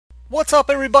What's up,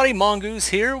 everybody? Mongoose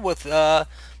here with a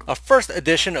first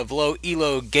edition of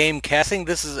Elo Game Casting.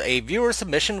 This is a viewer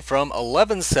submission from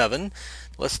 11-7.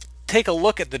 Let's take a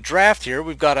look at the draft here.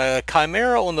 We've got a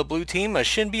Chimera on the blue team, a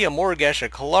Shinbi, a Morgash, a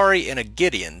Kalari, and a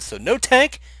Gideon. So no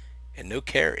tank and no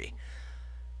carry.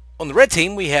 On the red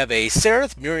team, we have a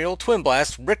Sereth, Muriel, Twin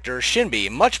Blast, Richter, Shinbi.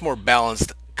 Much more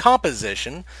balanced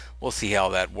composition. We'll see how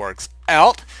that works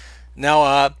out.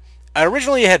 Now, I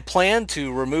originally had planned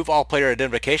to remove all player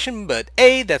identification, but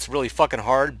A, that's really fucking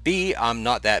hard, B, I'm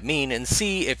not that mean, and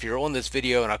C, if you're on this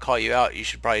video and I call you out, you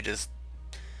should probably just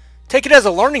take it as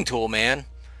a learning tool, man.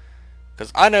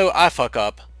 Because I know I fuck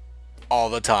up all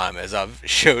the time, as I've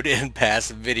showed in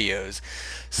past videos.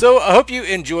 So I hope you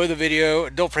enjoy the video.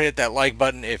 Don't forget that like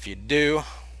button if you do.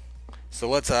 So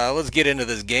let's get into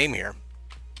this game here.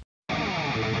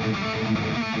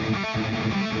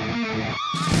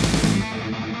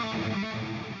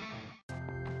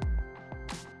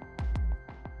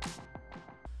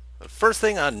 First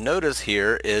thing I notice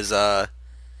here is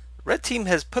red team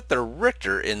has put their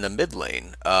Richter in the mid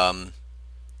lane. I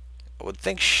would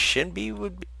think Shinbi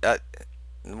would be,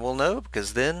 well, no,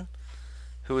 because then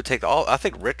who would take the all? I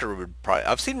think Richter would probably.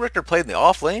 I've seen Richter played in the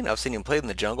off lane. I've seen him played in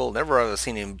the jungle. Never have I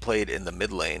seen him played in the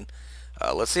mid lane.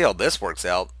 Let's see how this works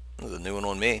out. This is a new one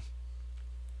on me.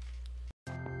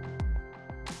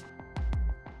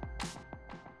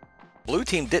 Blue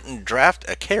team didn't draft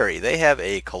a carry. They have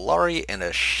a Kalari and a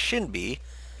Shinbi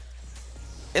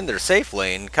in their safe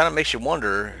lane. Kind of makes you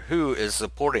wonder who is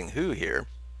supporting who here.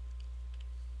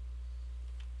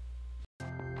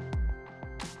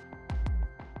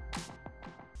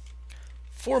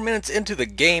 Four minutes into the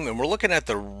game, and we're looking at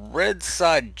the red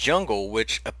side jungle,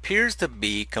 which appears to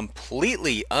be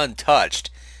completely untouched.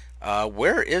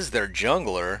 Where is their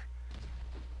jungler?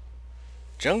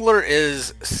 Jungler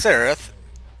is Sereth.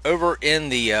 Over in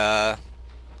the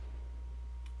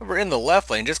left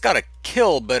lane, just got a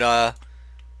kill, but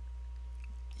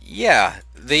yeah,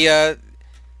 the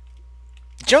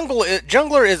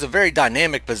jungler is a very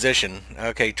dynamic position.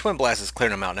 Okay, Twin Blast is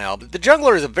clearing them out now, but the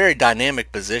jungler is a very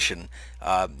dynamic position.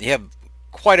 You have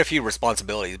quite a few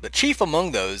responsibilities, but chief among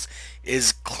those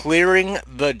is clearing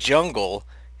the jungle.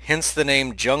 Hence the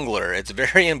name jungler. It's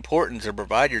very important to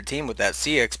provide your team with that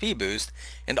CXP boost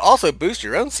and also boost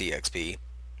your own CXP.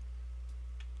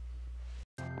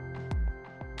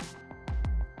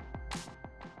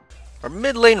 Our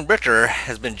mid lane Richter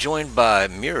has been joined by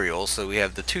Muriel, so we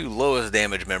have the two lowest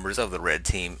damage members of the red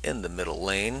team in the middle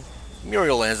lane.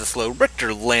 Muriel lands the slow,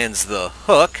 Richter lands the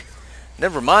hook.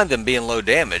 Never mind them being low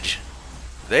damage.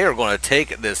 They are going to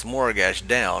take this Morgash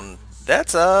down.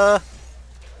 That's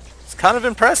it's kind of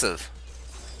impressive.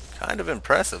 Kind of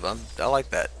impressive. I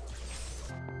like that.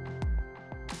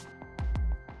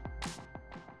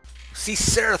 See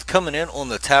Sereth coming in on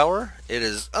the tower. It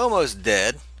is almost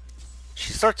dead.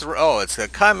 She starts to, oh, it's a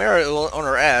Chimera on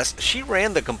her ass. She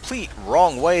ran the complete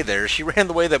wrong way there. She ran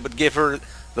the way that would give her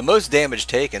the most damage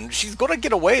taken. She's going to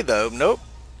get away, though. Nope.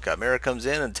 Chimera comes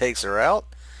in and takes her out.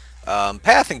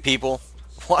 Pathing, people.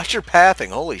 Watch your pathing.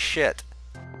 Holy shit.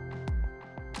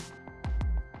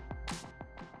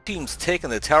 Team's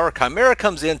taking the tower. Chimera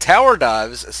comes in. Tower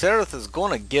dives. Sereth is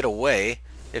going to get away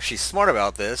if she's smart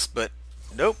about this, but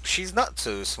nope, she's not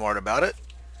so smart about it.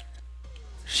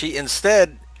 She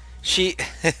instead...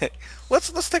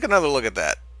 let's take another look at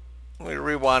that. Let me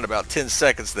rewind about 10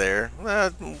 seconds there.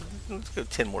 Let's go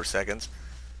 10 more seconds.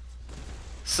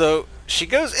 So she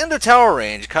goes into tower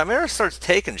range. Chimera starts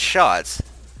taking shots.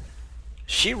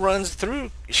 She runs through.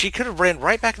 She could have ran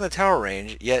right back in the tower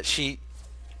range, yet she...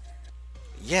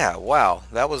 Yeah, wow.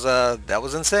 That was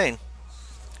insane.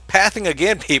 Pathing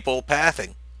again, people.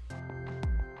 Pathing.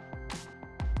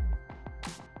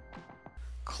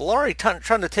 Kalari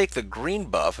trying to take the green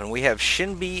buff, and we have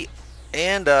Shinbi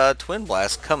and Twin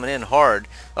Blast coming in hard.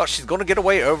 Oh, she's going to get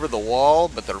away over the wall,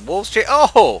 but the wolves...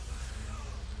 Oh!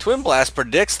 Twin Blast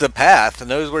predicts the path,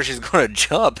 knows where she's going to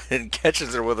jump, and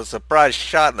catches her with a surprise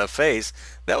shot in the face.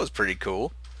 That was pretty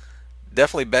cool.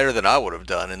 Definitely better than I would have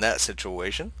done in that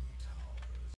situation.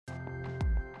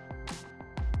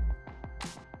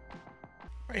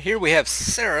 Right here we have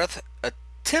Sereth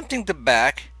attempting to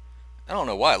back. I don't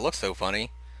know why it looks so funny.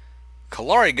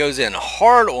 Kalari goes in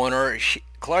hard on her.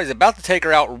 Kalari's about to take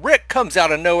her out. Rick comes out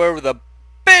of nowhere with a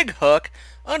big hook.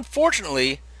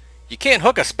 Unfortunately, you can't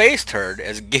hook a space turd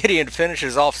as Gideon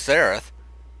finishes off Sereth.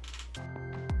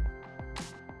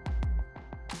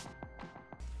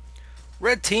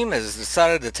 Red team has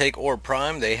decided to take Orb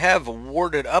Prime. They have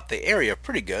warded up the area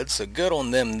pretty good, so good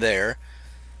on them there.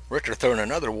 Richter throwing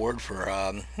another ward for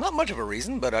not much of a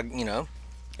reason, but you know,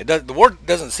 the ward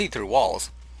doesn't see through walls.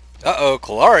 Uh-oh,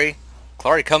 Kalari.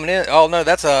 Kalari coming in. Oh, no,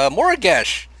 that's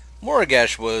Morigesh.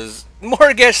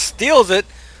 Morigesh steals it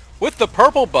with the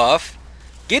purple buff.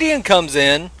 Gideon comes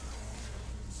in.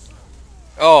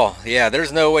 Oh, yeah,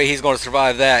 there's no way he's going to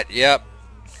survive that. Yep.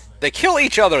 They kill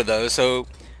each other, though, so,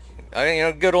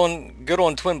 good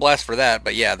on Twin Blast for that.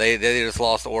 But, yeah, they just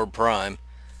lost Orb Prime.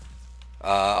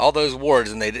 All those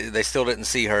wards, and they still didn't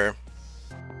see her.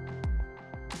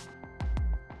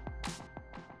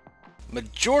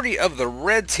 Majority of the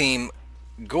red team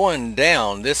going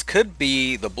down. This could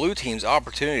be the blue team's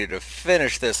opportunity to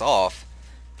finish this off.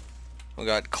 We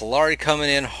got Kalari coming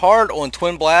in hard on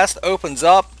Twin Blast, opens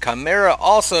up. Chimera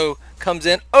also comes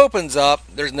in, opens up.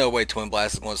 There's no way Twin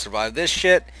Blast is going to survive this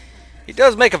shit. He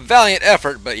does make a valiant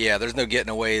effort, but yeah, there's no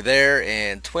getting away there,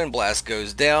 and Twin Blast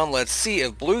goes down. Let's see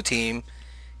if blue team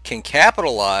can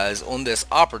capitalize on this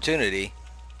opportunity.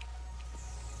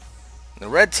 The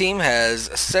red team has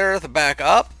Sereth back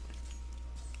up.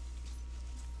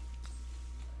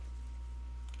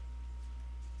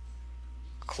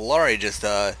 Kalari just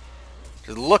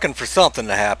looking for something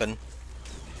to happen.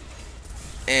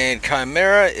 And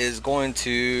Chimera is going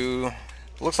to...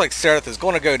 Looks like Sereth is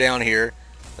going to go down here.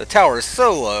 The tower is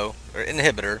so low. Or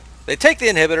inhibitor. They take the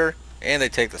inhibitor, and they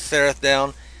take the Sereth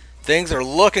down. Things are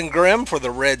looking grim for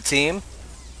the red team.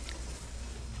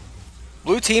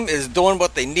 Blue team is doing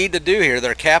what they need to do here.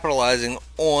 They're capitalizing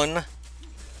on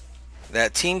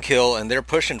that team kill, and they're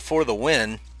pushing for the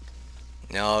win.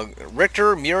 Now,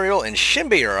 Richter, Muriel, and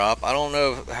Shinbi are up. I don't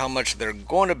know how much they're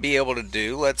going to be able to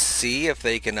do. Let's see if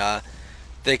they can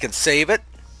save it.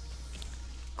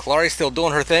 Kalari's still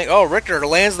doing her thing. Oh, Richter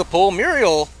lands the pull.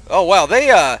 Muriel, oh wow, they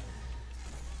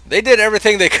did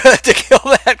everything they could to kill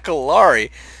that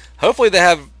Kalari. Hopefully they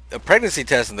have a pregnancy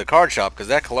test in the card shop, because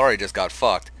that Kalari just got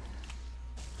fucked.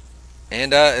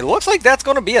 And it looks like that's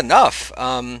going to be enough.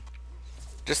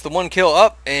 Just the one kill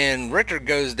up, and Richter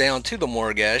goes down to the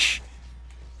Morigesh.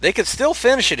 They could still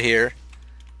finish it here.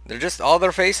 They're just, all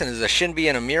they're facing is a Shinbi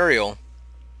and a Muriel.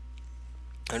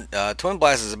 And Twin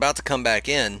Blast is about to come back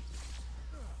in.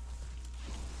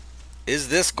 Is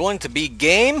this going to be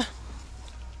game?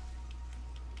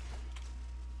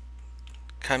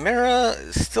 Chimera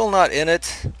is still not in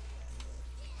it.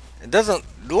 It doesn't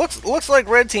looks like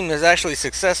red team has actually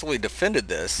successfully defended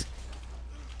this.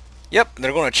 Yep,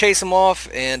 they're going to chase him off,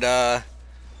 and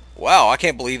wow, I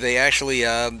can't believe they actually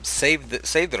saved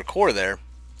their core there.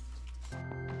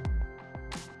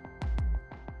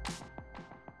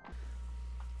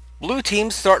 Blue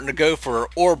team's starting to go for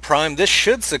Orb Prime. This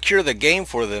should secure the game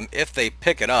for them if they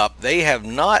pick it up. They have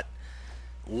not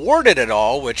warded at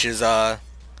all, which is they're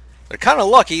kind of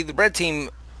lucky. The red team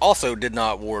also did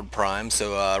not ward Prime,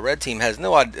 so red team has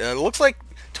no idea. Looks like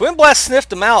Twin Blast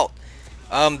sniffed him out.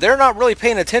 They're not really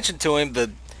paying attention to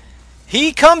him.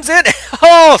 He comes in.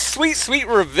 Oh, sweet, sweet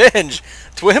revenge.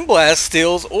 Twin Blast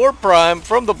steals Orb Prime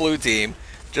from the blue team,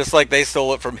 just like they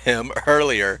stole it from him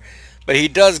earlier. But he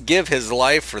does give his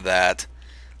life for that.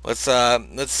 Let's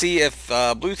see if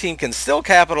blue team can still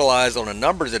capitalize on a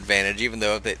numbers advantage, even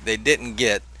though they didn't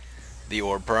get the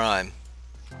Orb Prime.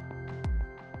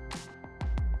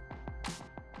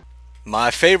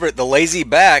 My favorite, the lazy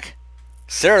back.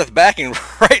 Sereth backing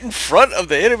right in front of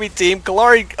the enemy team.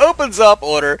 Kalari opens up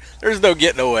on her. There's no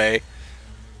getting away.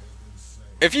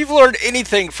 If you've learned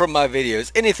anything from my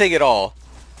videos, anything at all,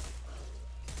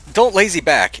 don't lazy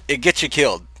back. It gets you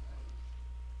killed.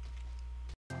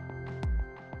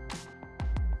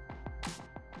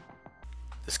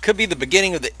 This could be the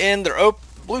beginning of the end. They're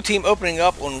blue team opening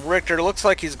up on Richter. Looks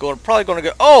like he's probably going to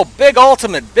go. Oh, big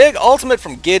ultimate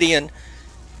from Gideon.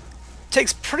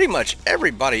 Takes pretty much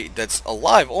everybody that's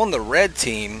alive on the red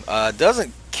team.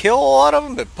 Doesn't kill a lot of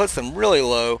them, but puts them really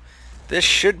low. This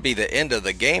should be the end of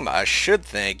the game, I should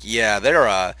think. Yeah,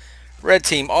 they're red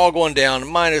team all going down,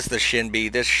 minus the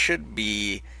Shinbi. This should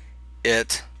be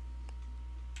it.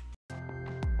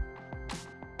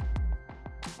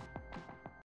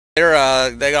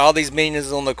 They got all these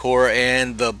minions on the core,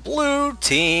 and the blue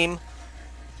team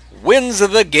wins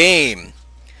the game.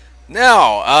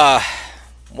 Now,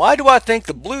 why do I think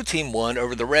the blue team won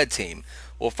over the red team?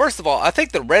 Well, first of all, I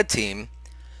think the red team,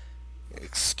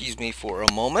 excuse me for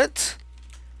a moment.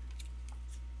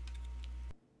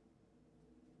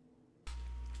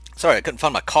 Sorry, I couldn't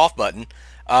find my cough button.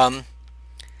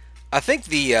 I think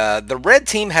the red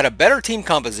team had a better team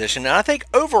composition, and I think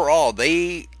overall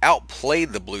they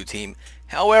outplayed the blue team.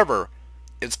 However,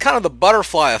 it's kind of the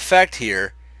butterfly effect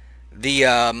here.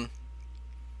 The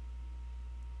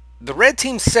red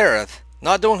team Sereth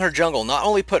not doing her jungle not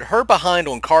only put her behind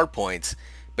on card points,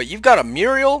 but you've got a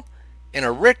Muriel and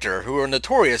a Richter who are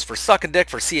notorious for sucking dick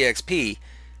for CXP.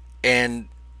 and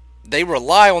they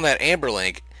rely on that Amber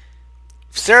Link.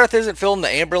 If Seraph isn't filling the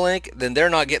Amber Link, then they're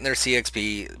not getting their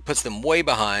CXP. It puts them way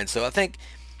behind. So I think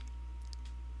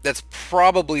that's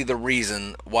probably the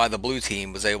reason why the blue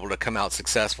team was able to come out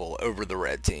successful over the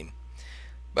red team.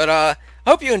 But I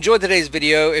hope you enjoyed today's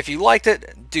video. If you liked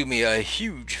it, do me a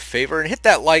huge favor and hit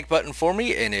that like button for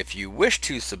me. And if you wish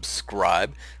to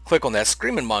subscribe, click on that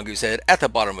screaming mongoose head at the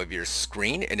bottom of your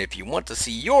screen. And if you want to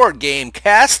see your game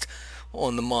cast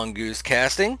on the Mongoose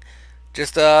Casting,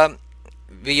 just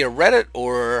via Reddit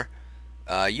or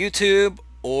YouTube,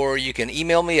 or you can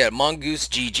email me at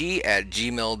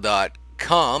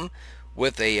mongoosegg@gmail.com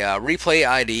with a replay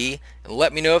ID, and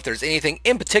let me know if there's anything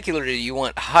in particular that you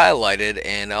want highlighted,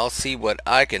 and I'll see what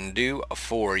I can do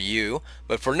for you.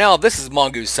 But for now, this is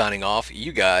Mongoose signing off.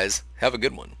 You guys have a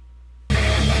good one.